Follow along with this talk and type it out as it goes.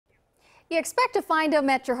You expect to find them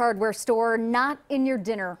at your hardware store, not in your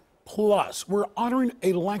dinner. Plus, we're honoring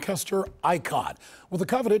a Lancaster icon with a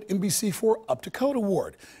coveted NBC4 Up to Code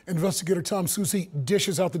Award. Investigator Tom Susie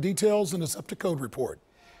dishes out the details in his Up to Code report.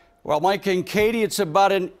 Well, Mike and Katie, it's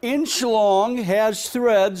about an inch long, has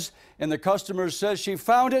threads, and the customer says she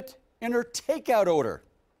found it in her takeout order.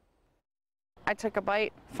 I took a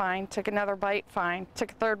bite, fine. Took another bite, fine.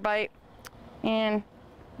 Took a third bite, and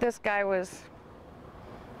this guy was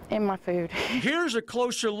in my food. Here's a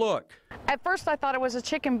closer look. At first I thought it was a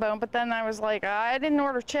chicken bone, but then I was like, I didn't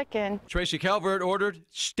order chicken. Tracy Calvert ordered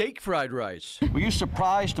steak fried rice. Were you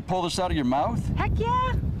surprised to pull this out of your mouth? Heck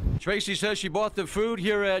yeah. Tracy says she bought the food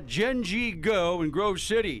here at Gen G Go in Grove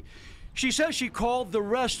City. She says she called the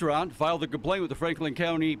restaurant, filed a complaint with the Franklin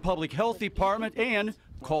County Public Health Department, and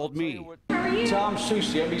called me. Tom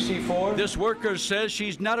Susie, NBC4. This worker says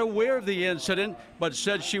she's not aware of the incident, but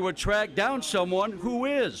said she would track down someone who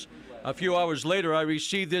is. A few hours later, I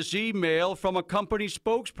received this email from a company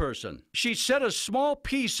spokesperson. She said a small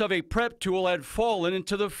piece of a prep tool had fallen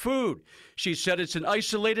into the food. She said it's an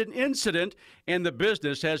isolated incident, and the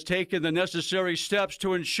business has taken the necessary steps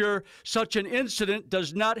to ensure such an incident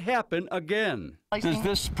does not happen again. Does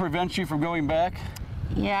this prevent you from going back?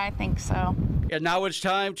 Yeah, I think so. And now it's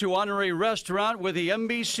time to honor a restaurant with the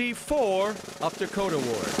NBC4 Up to Code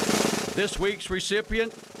Award. This week's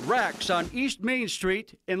recipient, Rax on East Main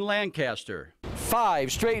Street in Lancaster.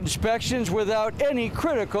 5 straight inspections without any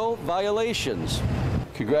critical violations.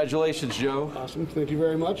 Congratulations, Joe. Awesome, thank you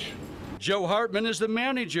very much. Joe Hartman is the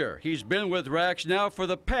manager. He's been with Rax now for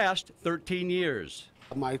the past 13 years.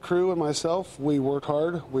 My crew and myself, we worked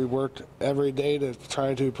hard. We worked every day to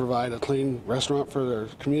try to provide a clean restaurant for the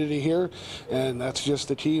community here, and that's just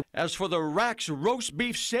the key. As for the Rax roast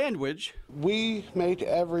beef sandwich, we make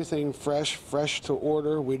everything fresh to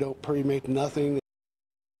order. We don't pre-make nothing.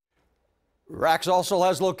 Rax also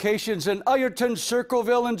has locations in Ironton,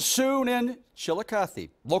 Circleville, and soon in Chillicothe.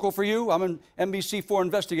 Local for you, I'm an NBC4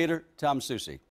 investigator, Tom Susie.